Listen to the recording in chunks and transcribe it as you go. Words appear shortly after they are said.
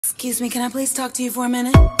Excuse me, can I please talk to you for a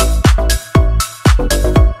minute?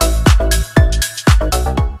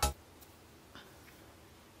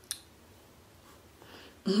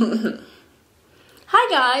 Hi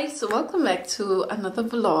guys, welcome back to another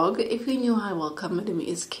vlog. If you're new, hi, welcome. My name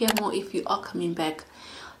is Kheamo. If you are coming back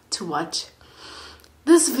to watch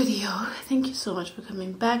this video, thank you so much for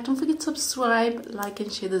coming back. Don't forget to subscribe, like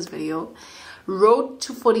and share this video. Road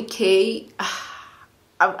to 40k.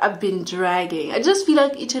 I've been dragging. I just feel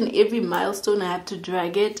like each and every milestone I have to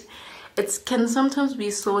drag it. It can sometimes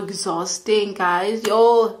be so exhausting, guys.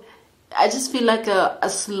 Yo, I just feel like a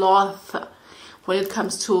sloth when it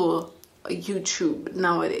comes to YouTube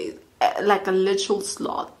nowadays, like a literal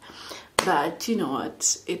sloth. But you know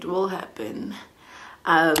what, it will happen.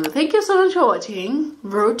 Thank you so much for watching.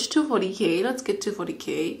 Road to 40k. Let's get to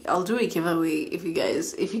 40k. I'll do a giveaway if you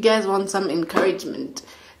guys want some encouragement.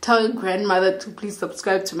 Tell your grandmother to please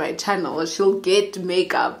subscribe to my channel. She'll get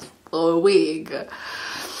makeup or a wig.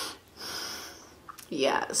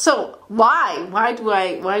 Yeah. So why do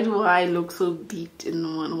I look so beat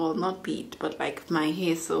in one? Well, not beat, but like my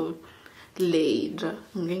hair so laid.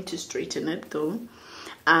 I'm going to straighten it though.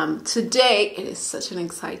 Today it is such an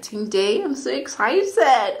exciting day. I'm so excited.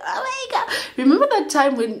 Oh my god. Remember that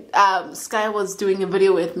time when Sky was doing a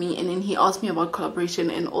video with me and then he asked me about collaboration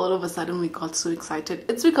and all of a sudden we got so excited?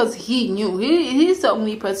 It's because he knew. He's the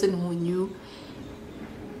only person who knew.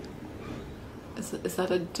 Is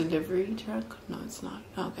that a delivery truck? No, it's not.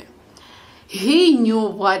 Okay. He knew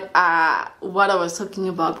what I was talking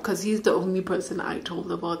about because he's the only person I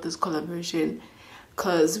told about this collaboration,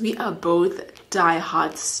 because we are both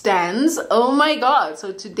die-hard stans. Oh my god.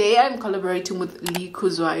 So today I'm collaborating with Lee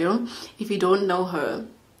Khuzwayo. If you don't know her,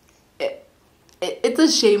 it's a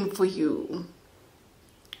shame for you.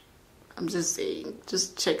 I'm just saying,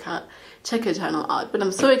 just check her channel out. But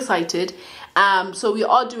I'm so excited. So we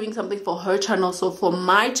are doing something for her channel. So for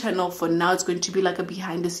my channel, for now, it's going to be like a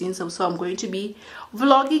behind the scenes. So I'm going to be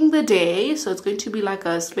vlogging the day. So it's going to be like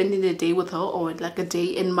a spending the day with her, or like a day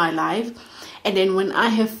in my life. And then when I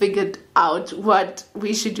have figured out what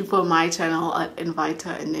we should do for my channel, I'll invite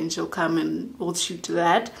her and then she'll come and we'll shoot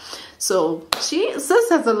that. So sis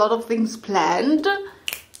has a lot of things planned.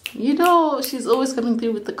 You know, she's always coming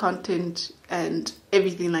through with the content and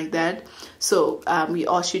everything like that. So we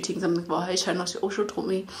are shooting something for her channel. She also told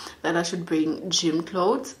me that I should bring gym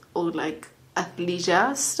clothes or like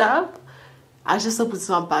athleisure stuff. I just hope it's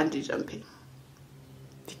not bungee jumping,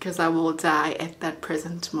 because I will die at that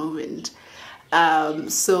present moment.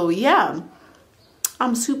 So yeah,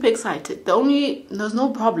 I'm super excited. There's no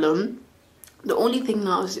problem. The only thing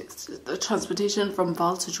now is the transportation from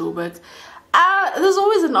Val to Joburg. There's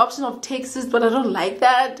always an option of taxis, but I don't like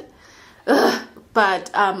that. But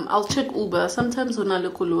I'll check Uber. Sometimes when I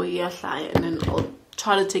look and then I'll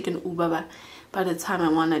try to take an Uber by the time I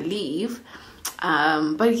want to leave.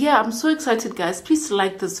 But yeah, I'm so excited, guys. Please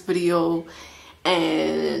like this video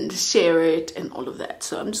and share it and all of that.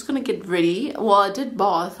 So I'm just gonna get ready. Well, I did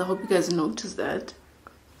bath. I hope you guys noticed that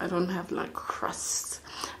I don't have like crust.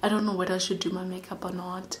 I don't know whether I should do my makeup or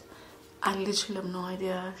not. I literally have no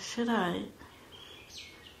idea. Should I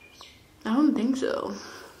don't think so.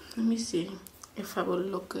 Let me see if I will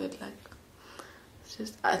look good. Like, it's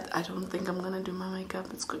just I don't think I'm gonna do my makeup.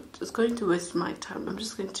 It's going to waste my time. I'm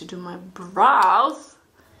just going to do my brows.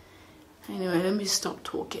 Anyway, let me stop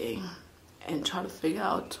talking and try to figure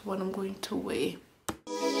out what I'm going to wear.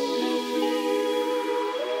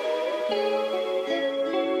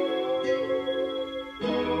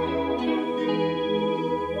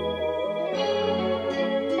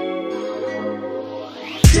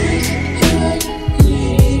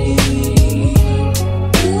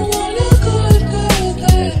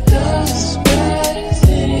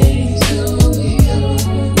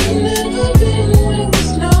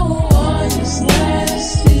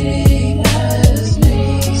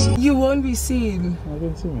 Seen. I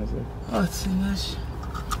didn't see myself. Oh, it's too much.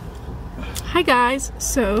 Hi guys,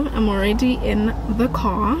 so I'm already in the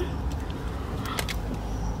car.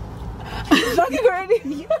 Fucking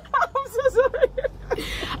ready. I'm so sorry.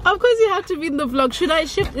 Of course you have to be in the vlog. Should I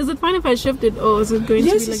shift? Is it fine if I shift it, or is it going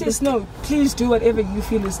to be like this? No, please do whatever you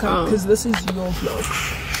feel is coming, because this is your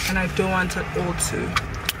vlog and I don't want it all to.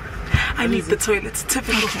 I need the toilet.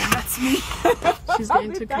 Typical. That's me. She's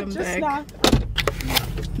going to come back. Now.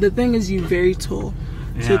 The thing is, you're very tall,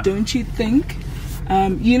 so don't you think?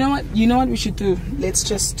 You know what we should do? Let's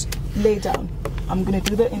just lay down. I'm gonna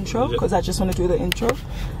do the intro because I just want to do the intro.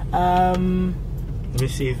 Let me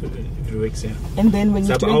see if it works. Yeah. And then when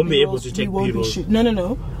you do, I won't be able to take B-roll.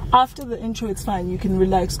 No. After the intro, it's fine. You can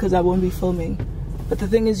relax because I won't be filming. But the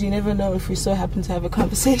thing is, you never know if we so happen to have a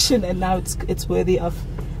conversation and now it's worthy of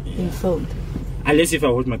being filmed. Unless if I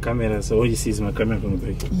hold my camera, so all you see is my camera from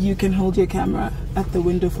the back. You can hold your camera at the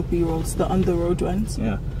window for B-rolls, the on-the-road ones.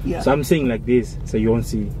 Yeah. Yeah. So I'm saying like this, so you won't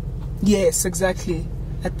see. Yes, exactly.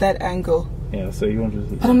 At that angle. Yeah, so you won't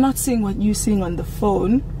see. But I'm not seeing what you're seeing on the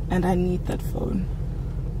phone, and I need that phone.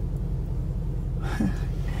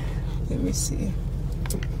 Let me see.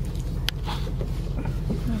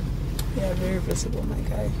 Yeah, very visible, my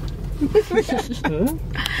guy.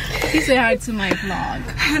 Please say hi to my vlog.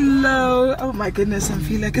 Hello. Oh my goodness, I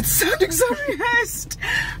feel like it's sounding so rehearsed.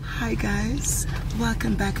 Hi guys,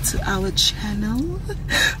 welcome back to our channel.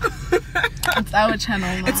 It's our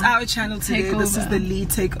channel now. It's our channel today. This is the Lee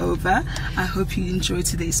takeover. I hope you enjoy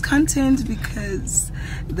today's content because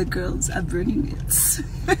the girls are bringing it.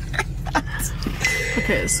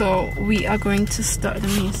 Okay, so we are going to start.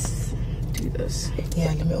 Let me do this.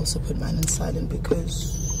 Yeah, let me also put mine in silent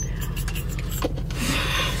because...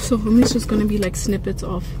 So for me, it's just going to be like snippets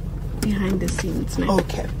of behind the scenes now.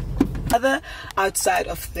 Okay. Other outside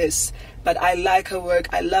of this, but I like her work,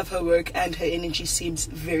 I love her work, and her energy seems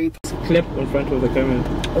very positive. Clap in front of the camera.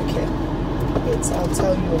 Okay. I'll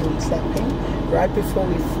tell you when we're clapping. Right before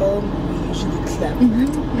we film, we usually clap. I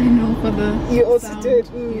know, for the You also sound. did?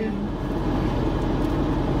 Yeah.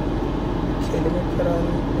 Okay, let me put on,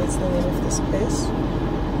 what's the name of this place?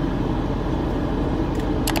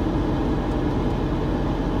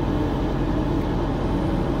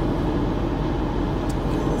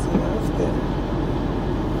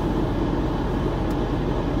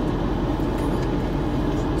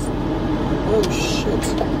 Oh shit, I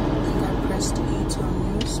think I pressed E on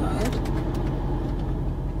your side.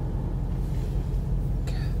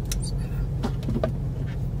 Okay, that's better.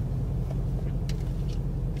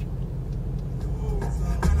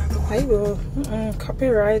 There you go.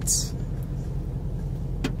 Copyright.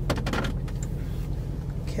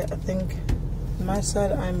 Okay, I think on my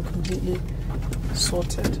side I'm completely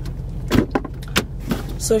sorted.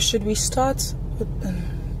 So should we start with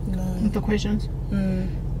With the questions?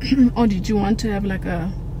 Or did you want to have like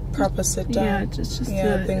a proper sit down? Yeah, just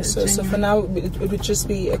yeah, I think so. So for now, it would just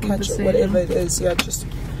be a catch up, whatever it is. Yeah, just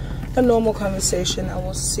a normal conversation. I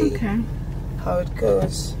will see how it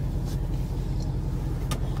goes.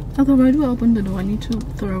 Although why do I open the door? I need to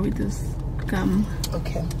throw away this gum.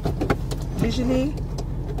 Okay. Usually,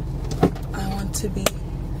 I want to be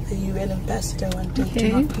the UN ambassador one day. Do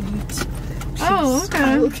not pollute. Please. Oh, okay.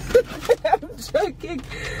 I'm joking.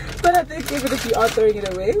 But I think even if you are throwing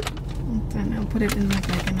it away, then I'll put it in my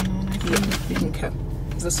bag and then I see the thing. Okay.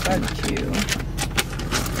 Is this fine? Thank you.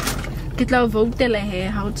 Kitla vote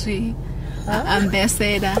how to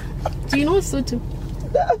ambassador. Do you know what so to?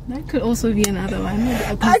 That could also be another one.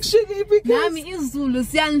 Actually, because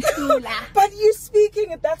but you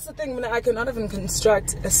speaking it, that's the thing. When I cannot even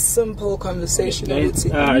construct a simple conversation.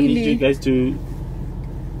 I need you guys to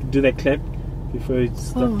do the clap before you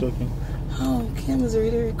start talking. Oh, Kheamo's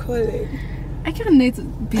already recording. I can't net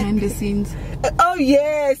behind the scenes. Oh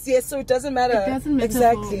yes, yes. So it doesn't matter. It doesn't matter.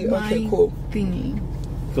 Exactly. For okay, my cool. Thingy.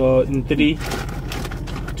 So in 3,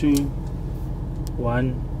 2,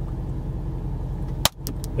 1.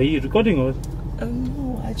 Are you recording or? Oh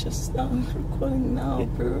no, I just started recording now,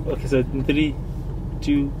 bro. Okay, so in 3,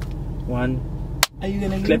 2, 1. Are you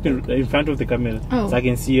gonna clap in front of the camera so I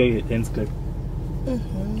can see your hands clap?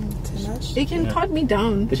 It can cut me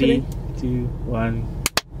down. 3, 2, 1.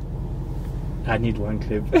 I need one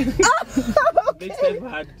clip. Okay. Next time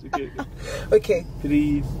hard. Okay. Okay.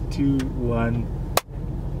 3, 2, 1.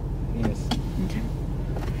 Yes.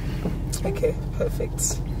 Okay,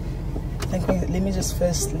 perfect. Let me just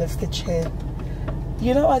first lift the chair.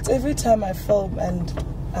 You know what? Every time I film and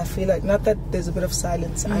I feel like, not that there's a bit of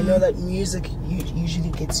silence, I know that music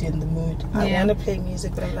usually gets you in the mood. I want to play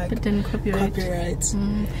music, but I'm like, but then copyright.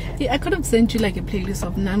 Yeah, I could have sent you like a playlist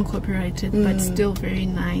of non-copyrighted but still very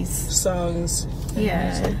nice songs.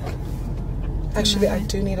 Yeah. Actually, I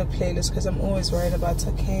do need a playlist because I'm always worried about,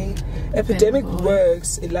 okay, Epidemic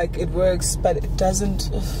works, it works, but it doesn't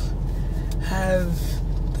have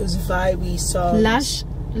those vibey songs.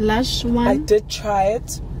 Lush one. I did try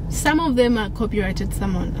it. Some of them are copyrighted,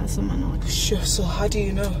 some are not. Sure. So how do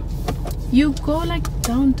you know? You go like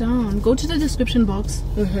down, go to the description box,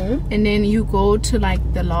 and then you go to like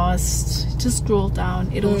the last. Just scroll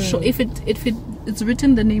down. It'll show if it's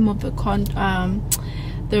written the name of the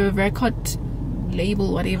record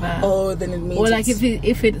label, whatever. Oh, then it means. Or like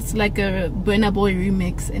if it's like a Burna Boy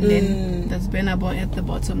remix, and then there's Burna Boy at the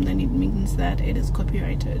bottom, then it means that it is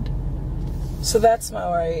copyrighted. So that's my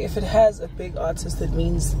worry. If it has a big artist, it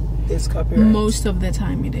means there's copyright. Most of the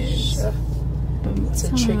time it is. Sure. but It's a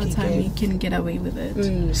some of tricky the time game. you can get away with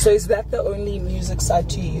it. So is that the only music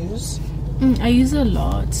site you use? I use a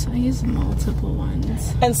lot. I use multiple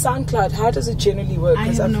ones. And SoundCloud, how does it generally work? I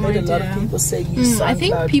Because have I've no heard a lot idea. of people say use SoundCloud. I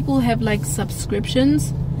think people have like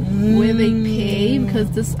subscriptions where they pay, because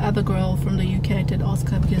this other girl from the UK, I did ask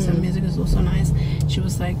her because her music is also nice. She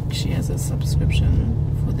was like, she has a subscription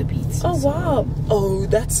for the beats. Oh, so. wow. Oh,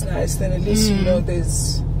 that's nice. Then at least you know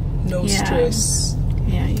there's no stress.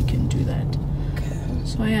 Yeah, you can do that. Okay.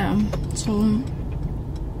 So yeah. So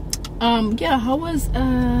yeah, how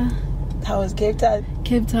was Cape Town?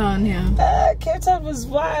 Cape Town? Yeah. Cape Town was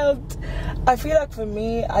wild. I feel like for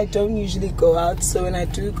me, I don't usually go out, so when I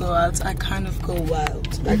do go out, I kind of go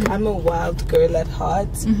wild. Like I'm a wild girl at heart,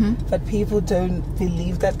 but people don't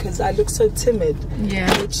believe that because I look so timid. Yeah.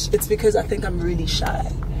 Which it's because I think I'm really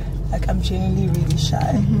shy. Like I'm genuinely really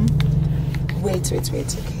shy. Wait.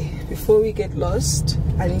 Okay. Before we get lost,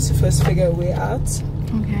 I need to first figure a way out.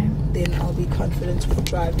 Okay. Then I'll be confident with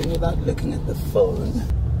driving without looking at the phone.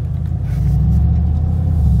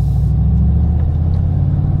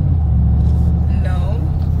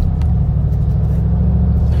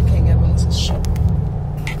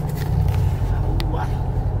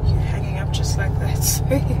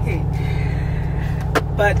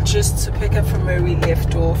 But just to pick up from where we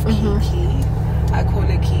left off, Kiki. I call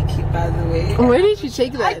her Kiki, by the way. Where did you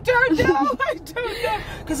take that? I don't know.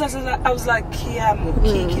 Because I was like Kheamo,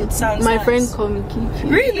 Kiki. It sounds My nice. friend called me Kiki.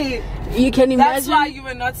 Really? You can imagine. That's why you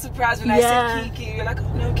were not surprised when I said Kiki. You're like,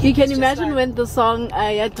 oh, no, Kiki. You can imagine when the song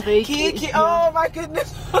Drake. Kiki. Oh my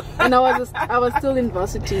goodness. And I was still in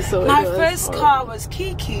varsity, so my first car was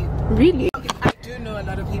Kiki. Really? I do know a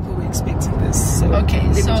lot of people were expecting this. So okay,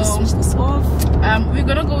 let me just switch this off. We're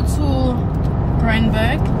gonna go to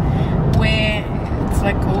Brandberg, where it's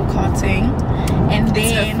like go-karting, and then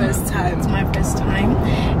it's her first time. It's my first time,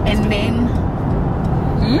 and then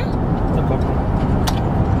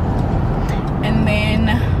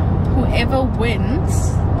whoever wins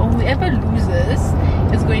or whoever loses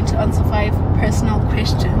is going to answer 5 personal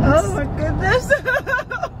questions. Oh my goodness.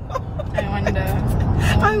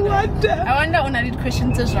 I wonder when I did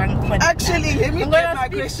questions is wrong. Actually, let me get my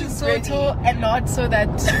questions ready. So a lot so that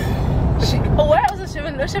where was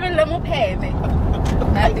Shebele Mopeme?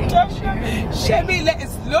 Nothing. Shebele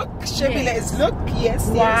is look. Shebele is look. Yes.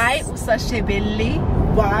 Why usa Shebele?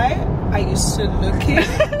 Why are you still looking?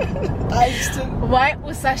 Why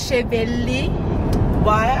usa Shebele?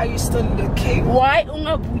 Why are you still looking? Why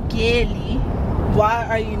ungabukeli? Why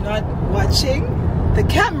are you not watching the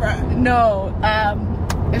camera? No,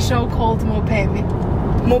 a show called Mopeme.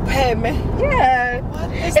 Mopeme? Yeah.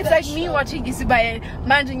 What is it's that like show? me watching Isibaye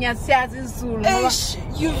manje ngiyasiyazi Zulu.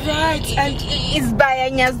 You're right. And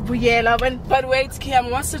Isibaye ngiyazibuyela when. But wait, Kheamo,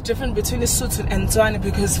 what's the difference between Lesotho and Tswana?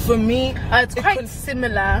 Because for me, it's quite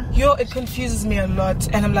similar. It confuses me a lot,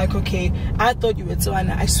 and I'm like, okay, I thought you were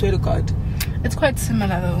Tswana. I swear to God. It's quite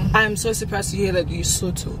similar though. I'm so surprised to hear that you're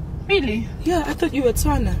Lesotho. Really? Yeah, I thought you were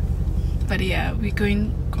Tswana. But yeah, we're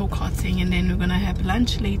going go-karting, and then we're gonna have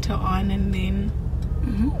lunch later on, and then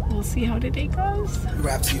we'll see how the day goes.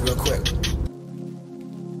 Rap to you real quick.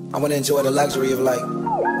 I want to enjoy the luxury of like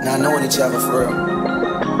not knowing each other for real.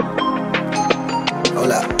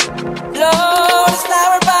 Hold up. Lotus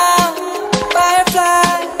flower bound,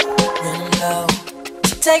 firefly, running low.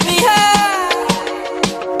 So take me high.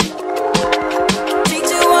 Teach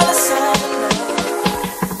you all the summer.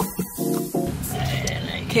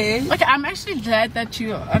 Okay. Okay, I'm actually glad that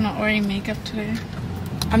you are not wearing makeup today.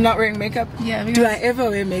 I'm not wearing makeup. Yeah. Do I ever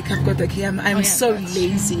wear makeup? God, like, I'm so that's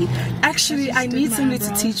lazy. Actually, I did need my somebody to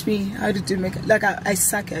eyebrows. teach me how to do makeup. Like, I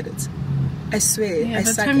suck at it. I swear. Yeah, I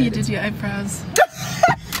the suck time at you it. did your eyebrows.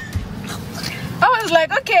 I was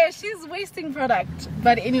like, okay, she's wasting product.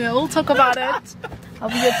 But anyway, we'll talk about it. I'll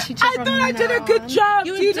be your teacher. I thought I did a good job.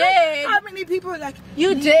 You know did. how many people are like,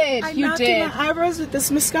 You did. I You knocked did. my eyebrows with this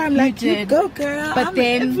mascara. I'm like, did. you go, girl. But I'm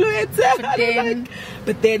then- an influencer.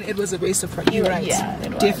 but then- it was a waste of time. You're right. Yeah,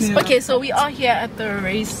 it was. Definitely. Okay, so we are here at the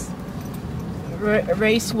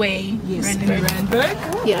raceway. Yes, in Randburg.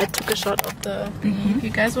 Randburg. Yeah, I took a shot of the. If you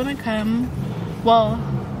guys want to come, well,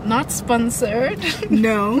 not sponsored.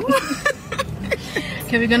 No.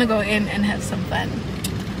 Okay, we're gonna go in and have some fun.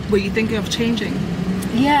 Were you thinking of changing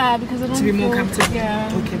Yeah, because I don't to be more feel- comfortable?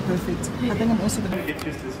 Yeah. Okay, perfect. I think I'm also gonna Get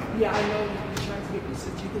used to this one. Yeah, I know. I'm trying to get used to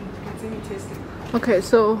it. You can continue testing. Okay,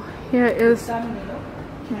 so here is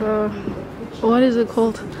the, what is it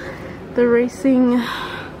called? The racing,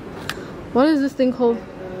 what is this thing called?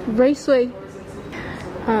 Raceway.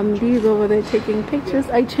 These over there taking pictures.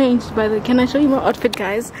 I changed by the, can I show you my outfit,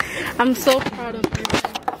 guys? I'm so proud of you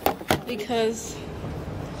because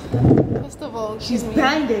first First of all, She's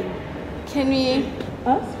banging. Can we?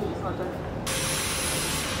 Huh?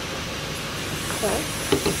 Okay.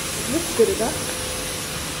 Looks good enough.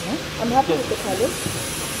 Yeah. I'm happy with the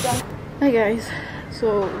colors. Hi guys,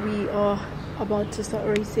 so we are about to start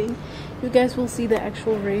racing. You guys will see the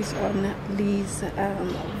actual race on Lee's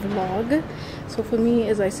vlog. So for me,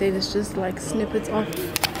 as I said, it's just like snippets of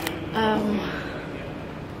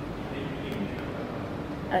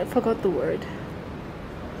I forgot the word.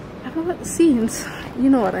 I forgot the scenes.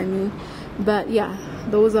 You know what I mean. But yeah,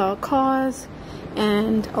 those are cars,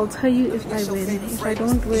 and I'll tell you if I win. If I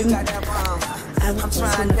don't win, I will also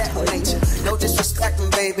not tell you. No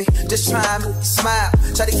disrespecting, baby. Just try and make you smile.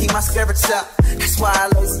 Try to keep my spirits up. That's why I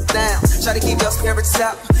lays it down. Try to keep your spirits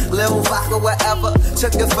up. Little vodka, whatever.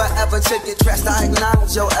 Took it forever to get dressed. I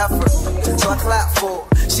acknowledge your effort, so I clap for her.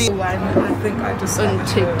 I think I just On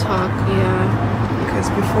TikTok, yeah. Because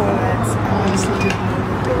before that, I honestly didn't know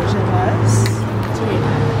who Doja was.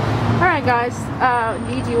 Alright guys,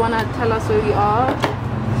 Lee, do you want to tell us where we are?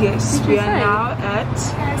 Yes, we are now at...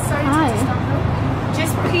 Sorry Hi. to stop you.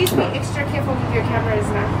 Just please be extra careful with your cameras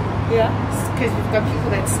now. Yeah. Because we've got people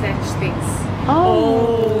that snatch things.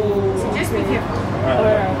 Oh. So just be careful.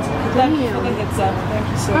 Alright. Thank you for the heads up. Thank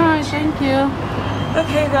you so much. Alright, thank you.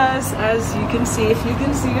 Okay guys, as you can see, if you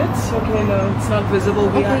can see it, okay, no, it's not visible.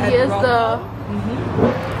 We are at Here's Rocco.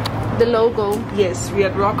 the logo. Yes, we're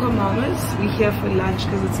at Rocco Mama's. We're here for lunch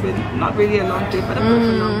because it's been not really a long day, but a bit of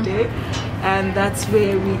a long day. And that's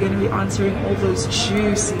where we're going to be answering all those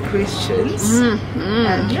juicy questions.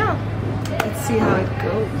 And yeah, let's see how it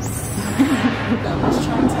goes. I was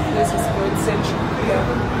trying to place this word central here.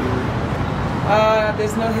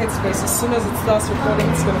 There's no headspace. As soon as it starts recording,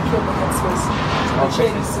 it's going to kill the headspace. So the chair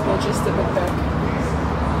needs to go just a bit back.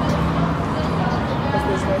 Because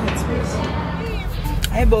there's no headspace.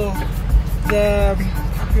 Hi, Bo. The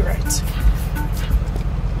copyright.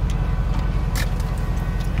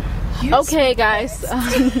 Okay guys,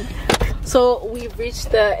 so we've reached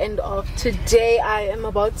the end of today. I am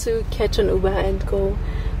about to catch an Uber and go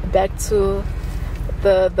back to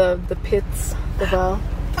the pits, the Val.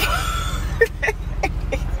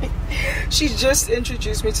 She just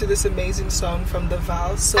introduced me to this amazing song from the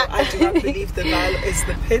Val, so I do not believe the Val is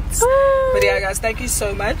the pits. But yeah guys, thank you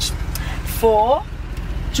so much for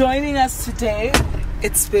joining us today.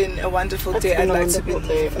 It's been a wonderful day. I'd like to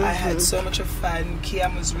believe. I had so much of fun.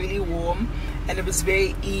 Kheamo was really warm, and it was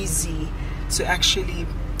very easy to actually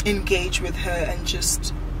engage with her and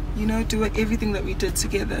just, you know, do everything that we did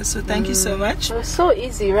together. So thank you so much. It was so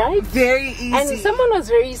easy, right? Very easy. And someone was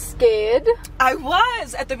very scared. I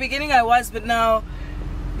was at the beginning. I was, but now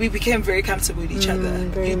we became very comfortable with each other.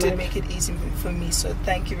 You did make it easy for me, so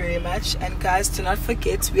thank you very much. And guys, do not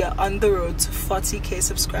forget, we are on the road to 40k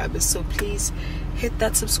subscribers, so please hit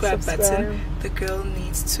that subscribe button. The girl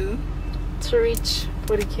needs to reach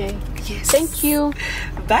 40k. Yes. Thank you.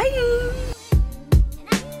 Bye.